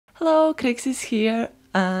Hello, Kriksis here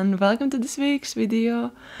and welcome to this week's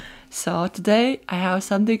video. So today I have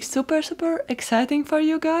something super exciting for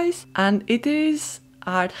you guys and it is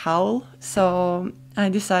art haul. So I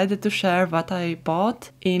decided to share what I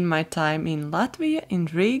bought in my time in Latvia, in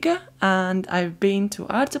Riga, and I've been to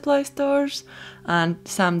art supply stores and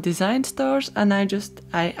some design stores and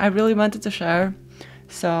I really wanted to share.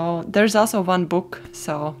 So there's also one book,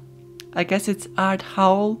 so I guess it's art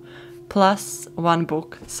haul plus one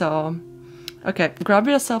book. So okay, grab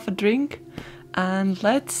yourself a drink and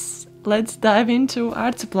let's dive into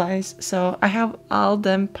art supplies. So I have all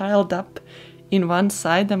them piled up in one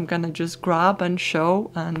side. I'm gonna just grab and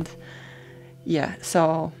show, and yeah,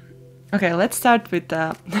 so okay, let's start with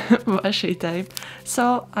the washi tape.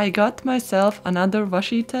 So I got myself another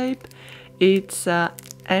washi tape. It's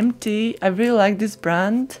MT. I really like this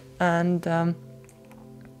brand, and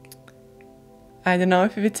I don't know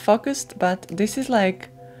if it's focused, but this is like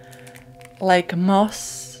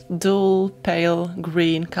moss dual pale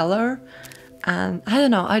green color, and I don't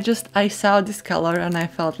know, I saw this color and I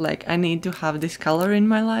felt like I need to have this color in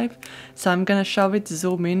my life, so I'm gonna show it,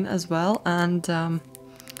 zoom in as well, and I'm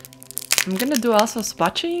gonna do also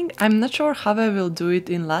swatching. I'm not sure how I will do it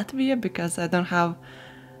in Latvia because I don't have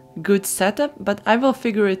good setup, but I will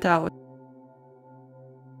figure it out.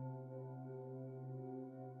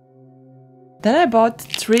 Then I bought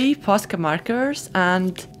 3 Posca markers,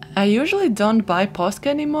 and I usually don't buy Posca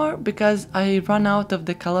anymore because I run out of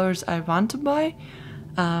the colors I want to buy,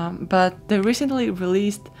 but they recently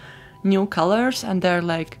released new colors and they're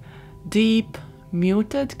like deep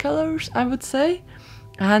muted colors, I would say,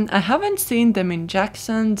 and I haven't seen them in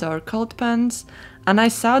Jackson's or Cold Pens, and I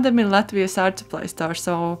saw them in Latvia's art supply store,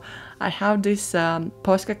 so I have this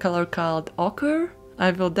Posca color called Ochre.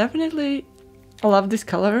 I will definitely love this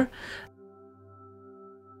color.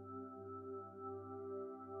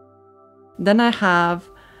 Then I have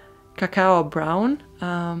cacao brown,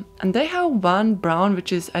 and they have one brown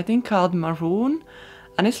which is I think called maroon,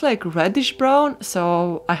 and it's like reddish brown,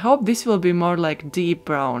 so I hope this will be more like deep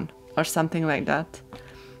brown or something like that.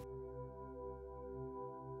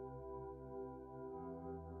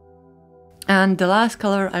 And the last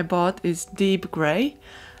color I bought is deep gray,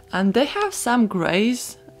 and they have some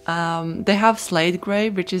grays. They have slate gray,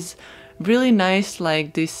 which is really nice,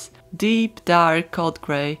 like this deep dark cold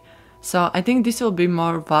gray. So I think this will be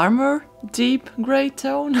more warmer, deep gray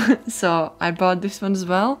tone, so I bought this one as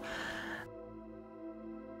well.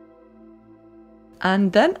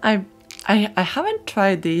 And then I haven't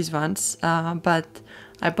tried these ones, but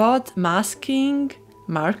I bought masking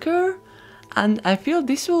marker, and I feel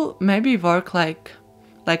this will maybe work like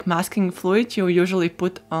masking fluid you usually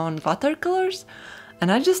put on watercolors,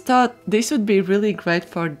 and I just thought this would be really great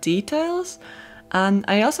for details. And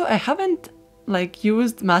I haven't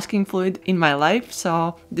used masking fluid in my life,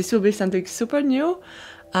 so this will be something super new,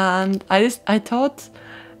 and I thought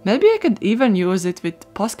maybe I could even use it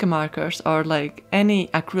with Posca markers or like any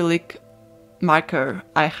acrylic marker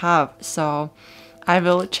I have, so I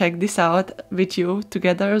will check this out with you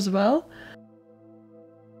together as well.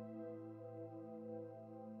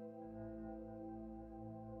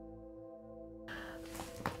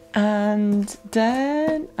 And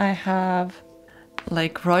then I have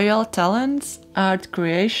like Royal Talents art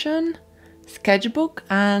creation sketchbook,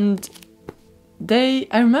 and I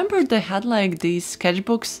remember they had like these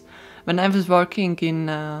sketchbooks when I was working in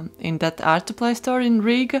that art supply store in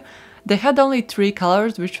Riga. They had only 3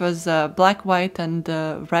 colors, which was black, white and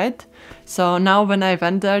red. So now when I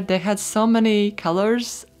went there, they had so many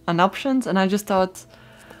colors and options, and I just thought,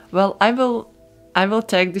 well, I will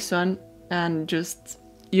take this one and just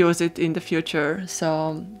use it in the future.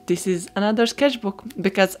 So this is another sketchbook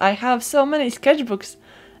because I have so many sketchbooks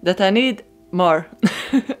that I need more.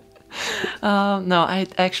 No,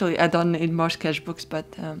 I don't need more sketchbooks, but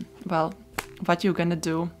well, what you gonna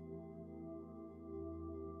do?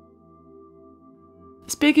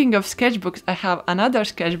 Speaking of sketchbooks, I have another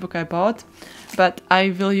sketchbook I bought, but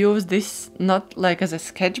I will use this not like as a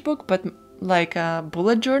sketchbook, but like a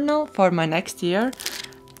bullet journal for my next year.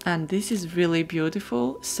 And this is really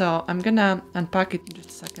beautiful, so I'm gonna unpack it in just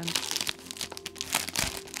a second.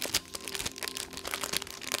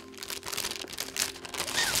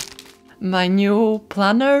 My new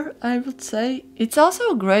planner, I would say. It's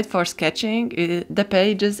also great for sketching. The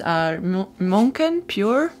pages are Munken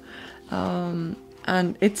pure,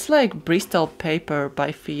 and it's like Bristol paper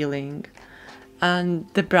by feeling. And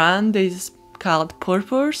the brand is called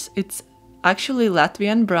Purpurs. It's actually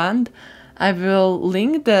Latvian brand. I will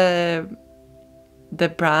link the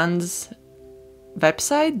brand's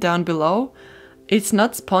website down below. It's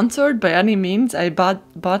not sponsored by any means. I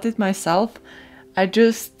bought it myself. I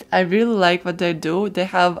really like what they do. They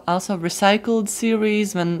have also recycled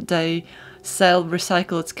series when they sell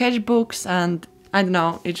recycled sketchbooks, and I don't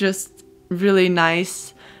know, it's just really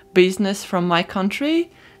nice business from my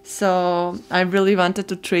country. So I really wanted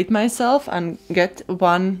to treat myself and get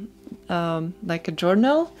one like a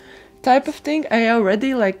journal type of thing. I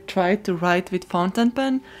already like tried to write with fountain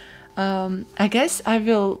pen. I guess I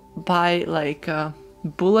will buy like a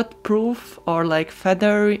bulletproof or like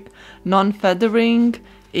non-feathering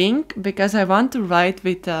ink, because I want to write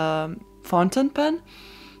with fountain pen,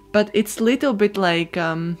 but it's little bit like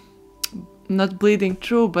not bleeding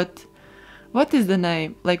through, but what is the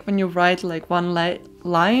name? Like when you write like one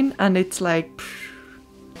line and it's like,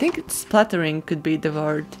 I think it's splattering could be the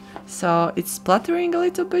word. So it's splattering a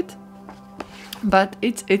little bit, but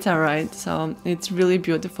it's alright. So it's really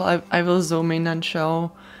beautiful. I will zoom in and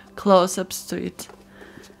show close-ups to it.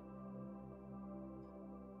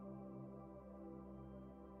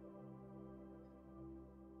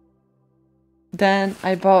 Then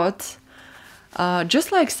I bought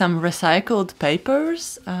just like some recycled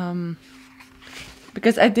papers,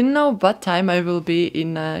 because I didn't know what time I will be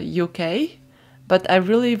in UK, but I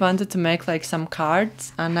really wanted to make like some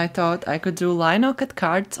cards, and I thought I could do lino cut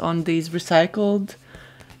cards on these recycled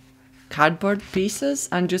cardboard pieces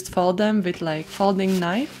and just fold them with like folding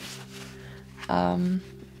knife.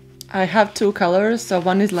 I have two colors, so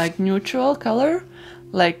one is like neutral color,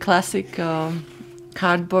 like classic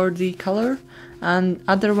cardboardy color, and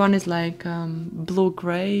other one is like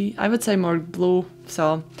blue-gray, I would say more blue.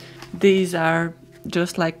 So these are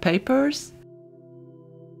just like papers.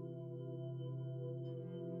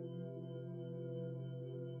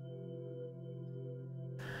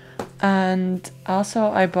 And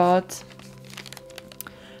also I bought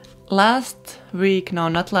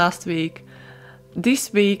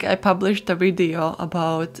this week I published a video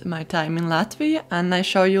about my time in Latvia, and I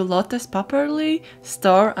show you Lottes Paperly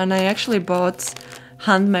store, and I actually bought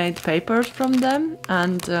handmade papers from them,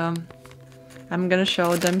 and I'm gonna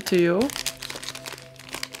show them to you.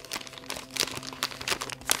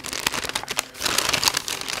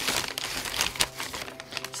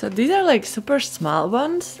 So these are like super small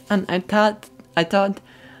ones, and I thought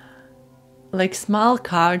like small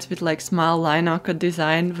cards with like small lino cut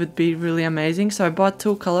design would be really amazing. So I bought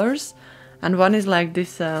two colors, and one is like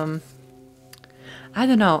this, I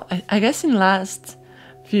don't know, I guess in last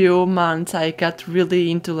few months I got really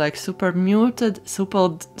into like super muted,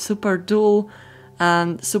 super dull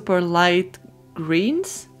and super light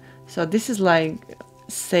greens. So this is like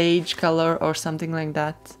sage color or something like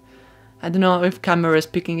that. I don't know if camera is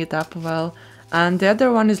picking it up well. And the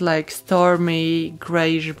other one is like stormy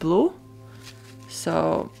grayish blue.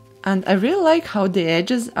 So, and I really like how the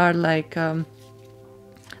edges are like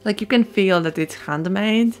you can feel that it's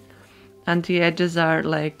handmade, and the edges are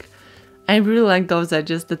like, I really like those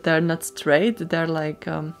edges that they're not straight, they're like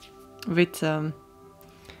with I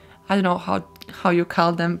don't know how you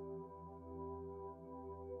call them.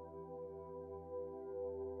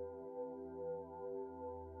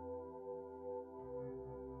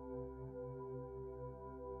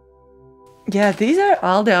 Yeah, these are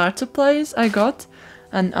all the art supplies I got,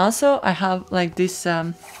 and also I have like this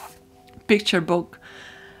picture book,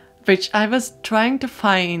 which I was trying to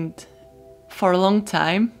find for a long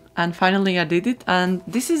time, and finally I did it, and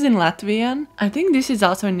this is in Latvian. I think this is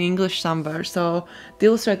also in English somewhere. So the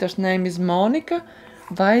illustrator's name is Monika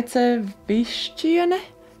Vaicenaviciene.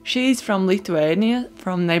 She is from Lithuania,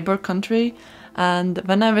 from neighbor country, and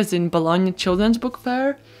when I was in Bologna Children's Book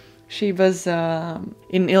Fair, she was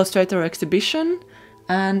in Illustrator exhibition,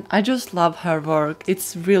 and I just love her work.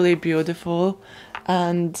 It's really beautiful,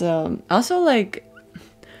 and also like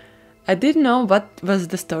I didn't know what was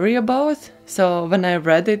the story about. So when I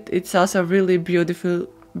read it, it's also really beautifully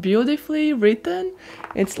written.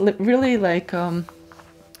 It's really like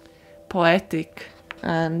poetic,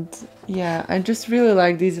 and yeah, I just really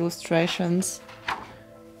like these illustrations.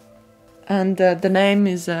 And the name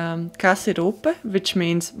is Kasirupe, which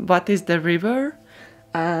means what is the river,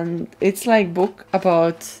 and it's like book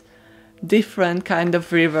about different kind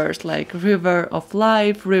of rivers, like river of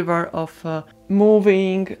life, river of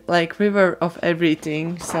moving, like river of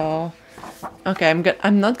everything. So okay,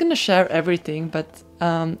 I'm not gonna share everything, but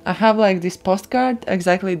I have like this postcard,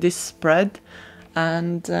 exactly this spread,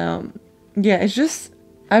 and yeah, it's just,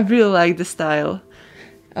 I really like the style.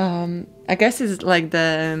 I guess it's like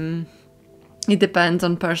the it depends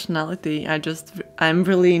on personality. I'm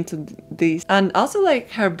really into this. And also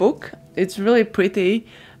like her book, it's really pretty.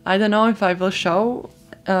 I don't know if I will show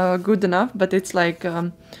good enough, but it's like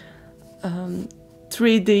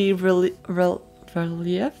 3D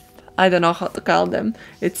relief. I don't know how to call them.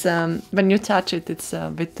 It's when you touch it, it's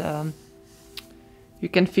a bit. You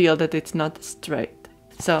can feel that it's not straight.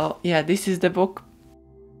 So yeah, this is the book.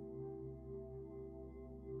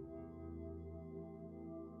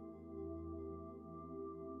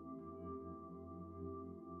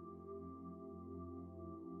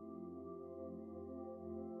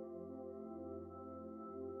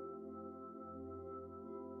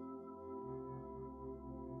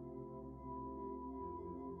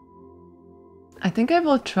 I think I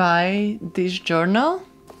will try this journal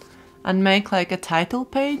and make like a title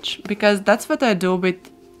page, because that's what I do with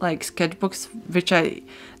like sketchbooks which I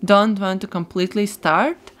don't want to completely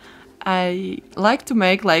start. I like to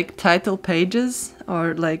make like title pages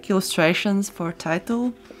or like illustrations for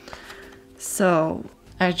title. So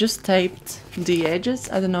I just taped the edges.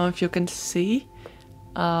 I don't know if you can see.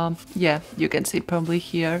 Yeah, you can see probably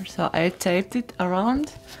here. So I taped it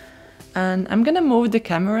around. And I'm gonna move the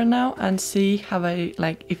camera now and see how I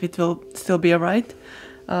like, if it will still be alright,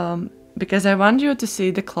 because I want you to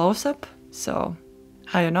see the close-up. So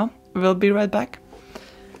I don't know, we'll be right back.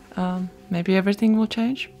 Maybe everything will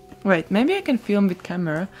change. Wait, maybe I can film with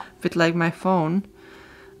camera with like my phone,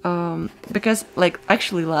 because like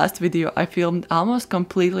actually last video I filmed almost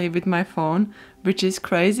completely with my phone, which is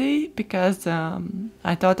crazy because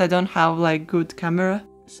I thought I don't have like good camera.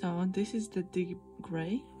 So this is the deep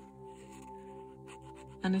gray.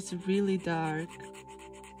 And it's really dark.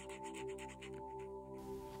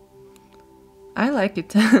 I like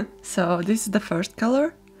it. So this is the first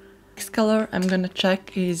color. Next color I'm gonna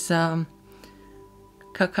check is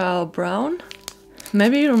cacao brown.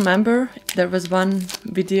 Maybe you remember there was one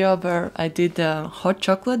video where I did hot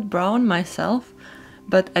chocolate brown myself,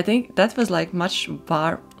 but I think that was like much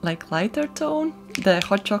like lighter tone, the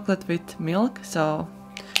hot chocolate with milk. So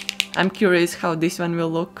I'm curious how this one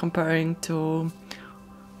will look comparing to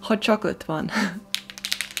hot chocolate one.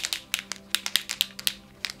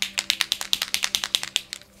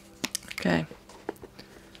 Okay.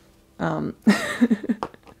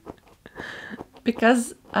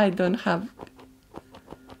 Because I don't have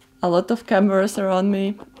a lot of cameras around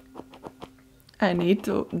me, I need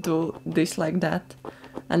to do this like that.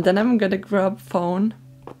 And then I'm gonna grab phone.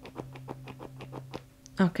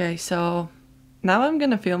 Okay, so now I'm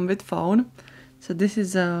gonna film with phone. So this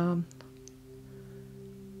is a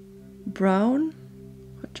brown,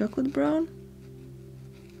 hot chocolate brown.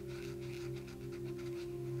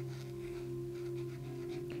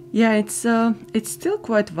 Yeah, it's still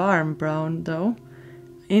quite warm brown though.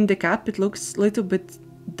 In the cap it looks a little bit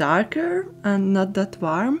darker and not that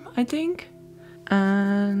warm, I think.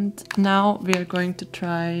 And now we are going to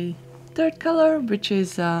try third color, which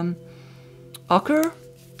is ochre.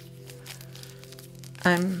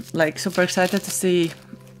 I'm like super excited to see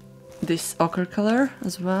this ochre color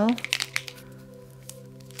as well.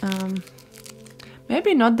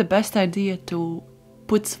 Maybe not the best idea to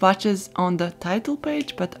put swatches on the title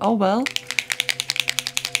page, but oh well.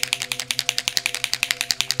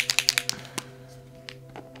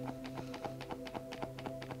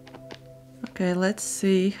 Okay, let's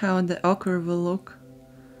see how the ochre will look.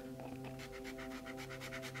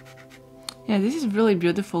 Yeah, this is really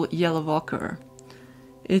beautiful yellow ochre.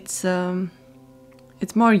 It's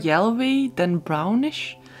more yellowy than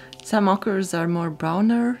brownish. Some ochres are more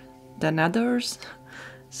browner than others.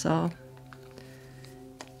 So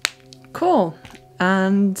cool.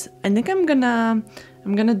 And I think I'm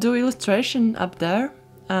gonna do illustration up there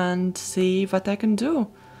and see what I can do.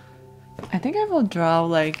 I think I will draw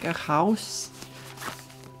like a house.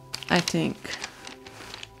 I think.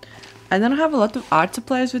 I don't have a lot of art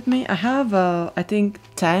supplies with me. I have I think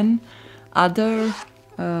 10 other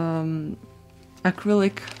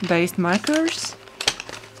acrylic based markers,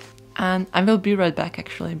 and I will be right back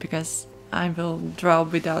actually, because I will draw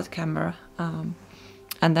without camera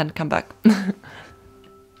and then come back.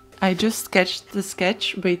 I just sketched the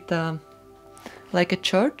sketch with like a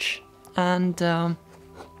church, and I'm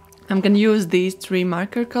gonna use these 3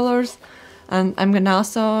 marker colors, and I'm gonna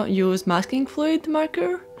also use masking fluid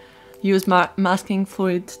marker. Use masking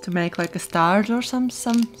fluid to make like a star or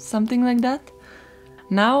something like that.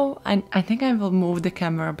 Now I think I will move the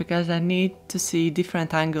camera because I need to see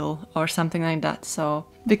different angle or something like that. So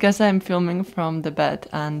because I'm filming from the bed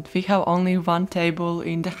and we have only one table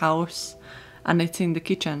in the house and it's in the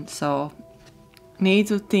kitchen, so need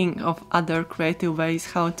to think of other creative ways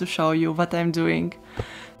how to show you what I'm doing.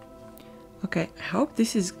 Okay, I hope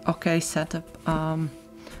this is okay setup.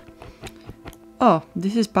 Oh,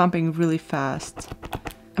 this is pumping really fast.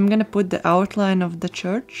 I'm gonna put the outline of the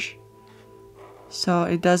church. so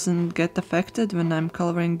it doesn't get affected when I'm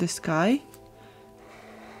coloring the sky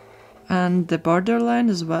and the borderline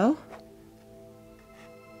as well.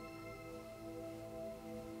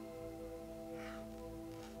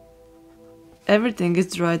 Everything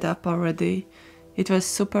is dried up already. It was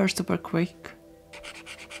super quick.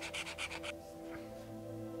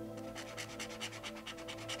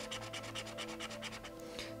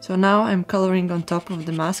 So now I'm coloring on top of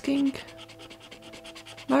the masking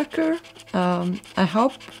marker. I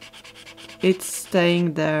hope it's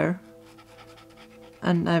staying there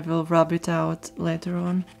and I will rub it out later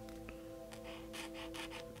on.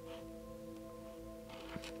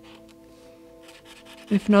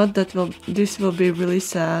 If not, this will be really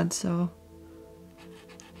sad, so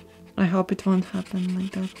I hope it won't happen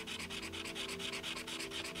like that.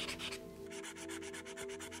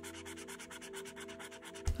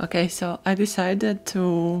 Okay, so I decided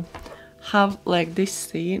to have like this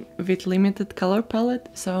scene with limited color palette.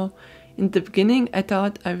 So in the beginning I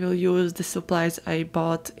thought I will use the supplies I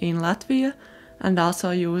bought in Latvia and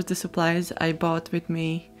also use the supplies I bought with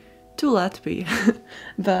me to Latvia.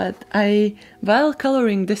 But while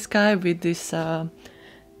coloring the sky with this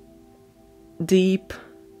deep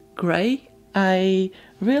gray, I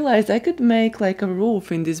realized I could make like a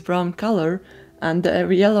roof in this brown color, and the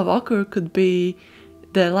yellow ochre could be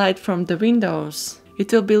the light from the windows.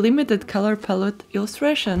 It will be limited color palette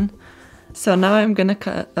illustration. So now I'm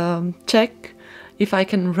gonna check if I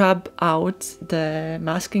can rub out the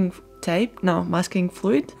masking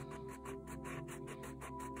fluid.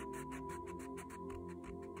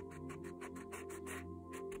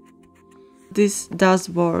 This does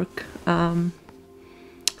work.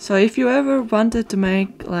 So if you ever wanted to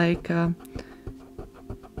make like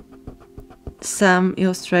some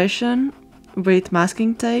illustration with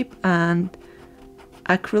masking tape and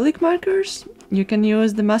acrylic markers, you can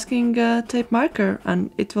use the masking tape marker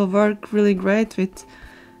and it will work really great with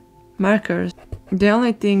markers. The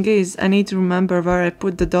only thing is I need to remember where I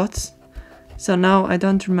put the dots. So now I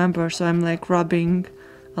don't remember, so I'm like rubbing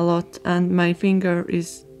a lot and my finger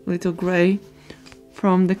is a little gray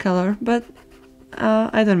from the color, but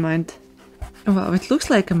I don't mind. Wow, it looks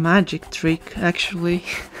like a magic trick actually.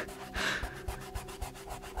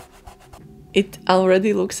 It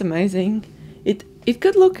already looks amazing. It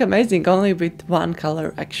could look amazing only with one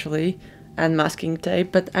color actually and masking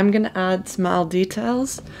tape, but I'm gonna add small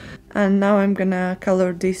details. And now I'm gonna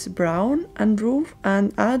color this brown and roof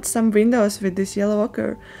and add some windows with this yellow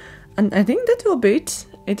ochre. And I think that will be it.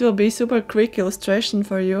 It will be super quick illustration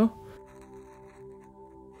for you.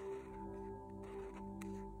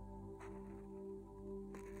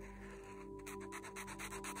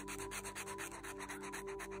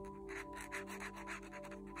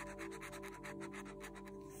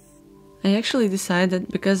 I actually decided,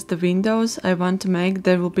 because the windows I want to make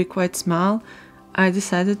there will be quite small, I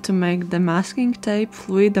decided to make the masking tape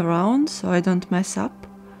fluid around so I don't mess up.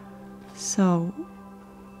 So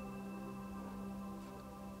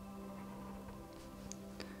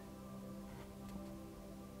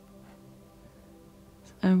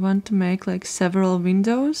I want to make like several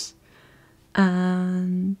windows,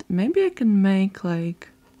 and maybe I can make like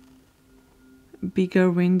a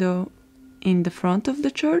bigger window in the front of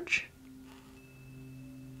the church.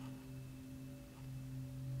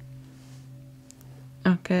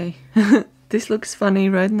 Okay, this looks funny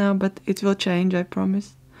right now, but it will change, I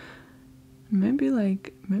promise. Maybe I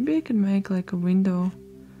can make like a window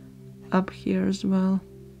up here as well.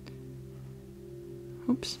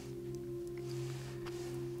 Oops.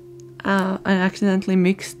 I accidentally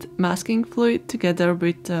mixed masking fluid together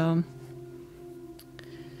with oh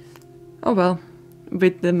well,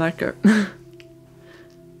 with the marker.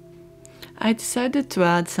 I decided to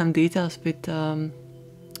add some details with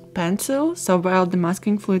pencil, so while the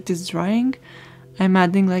masking fluid is drying, I'm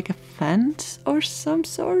adding like a fence or some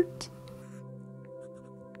sort.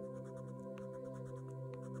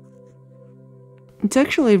 It's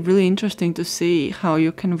actually really interesting to see how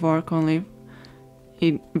you can work only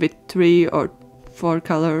with 3 or 4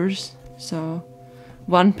 colors, so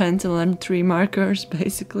 1 pencil and 3 markers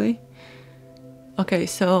basically. Okay,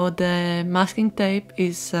 so the masking tape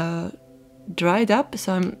is dried up,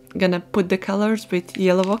 so I'm gonna put the colors with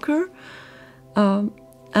yellow ochre,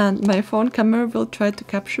 and my phone camera will try to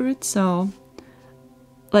capture it. So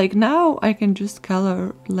like now I can just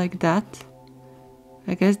color like that.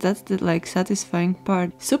 I guess that's the like satisfying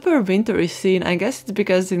part. Super wintry scene. I guess it's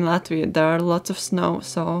because in Latvia there are lots of snow,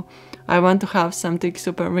 so I want to have something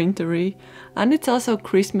super wintry, and it's also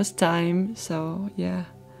Christmas time, so yeah.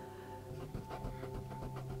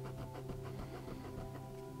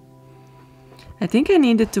 I think I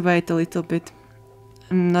needed to wait a little bit.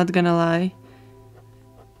 I'm not gonna lie.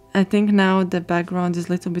 I think now the background is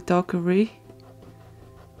a little bit ochre.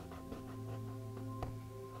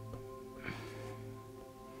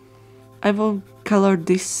 I will color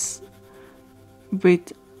this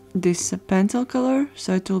with this pencil color,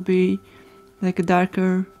 so it will be like a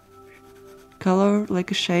darker color,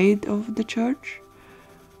 like a shade of the church.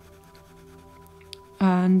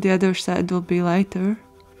 And the other side will be lighter.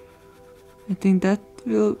 I think that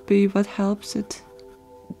will be what helps it.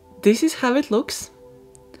 This is how it looks.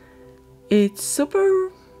 It's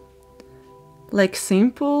super like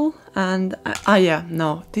simple and yeah,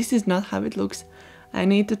 no, this is not how it looks. I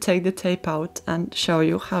need to take the tape out and show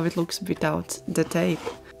you how it looks without the tape.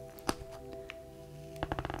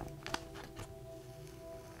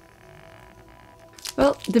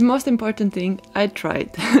 Well, the most important thing, I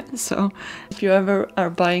tried. So if you ever are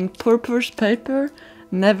buying Purpurs paper,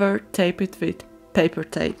 never tape it with paper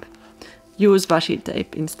tape. Use washi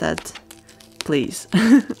tape instead, please.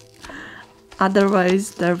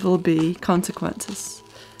 Otherwise there will be consequences.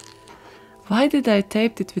 Why did I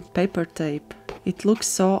tape it with paper tape? It looks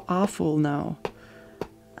so awful now.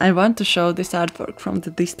 I want to show this artwork from the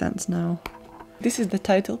distance now. This is the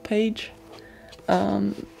title page.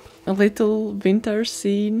 A little winter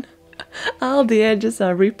scene. All the edges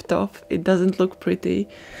are ripped off. It doesn't look pretty.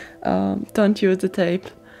 Don't use the tape.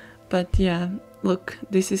 But yeah, look,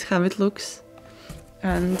 this is how it looks.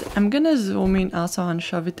 And I'm gonna zoom in also and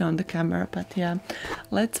show it on the camera. But yeah,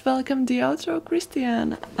 let's welcome the outro,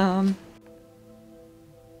 Christian.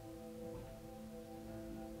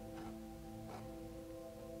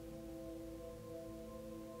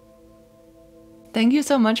 Thank you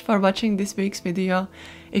so much for watching this week's video.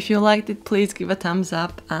 If you liked it, please give a thumbs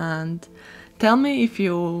up and tell me if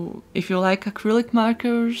you like acrylic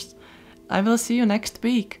markers. I will see you next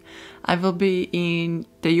week. I will be in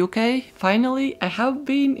the UK, finally. I have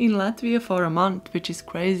been in Latvia for a month, which is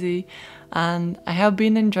crazy, and I have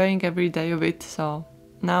been enjoying every day of it, so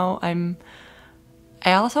now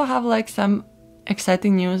I also have like some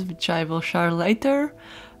exciting news which I will share later.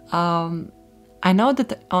 I know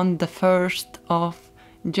that on the 1st of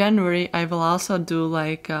January I will also do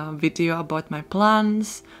like a video about my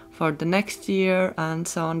plans for the next year and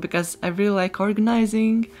so on, because I really like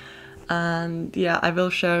organizing, and yeah, I will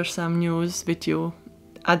share some news with you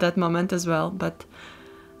at that moment as well. But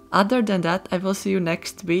other than that, I will see you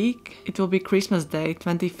next week. It will be Christmas Day,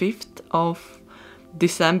 25th of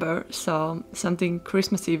December, so something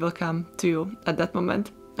Christmassy will come to you at that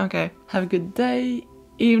moment. Okay, have a good day,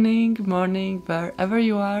 evening, morning, wherever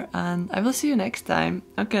you are, and I will see you next time.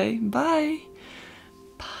 Okay, bye.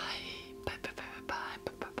 Bye. Bye. Bye. Bye.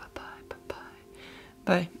 Bye. Bye. Bye. Bye.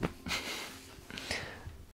 Bye. Bye.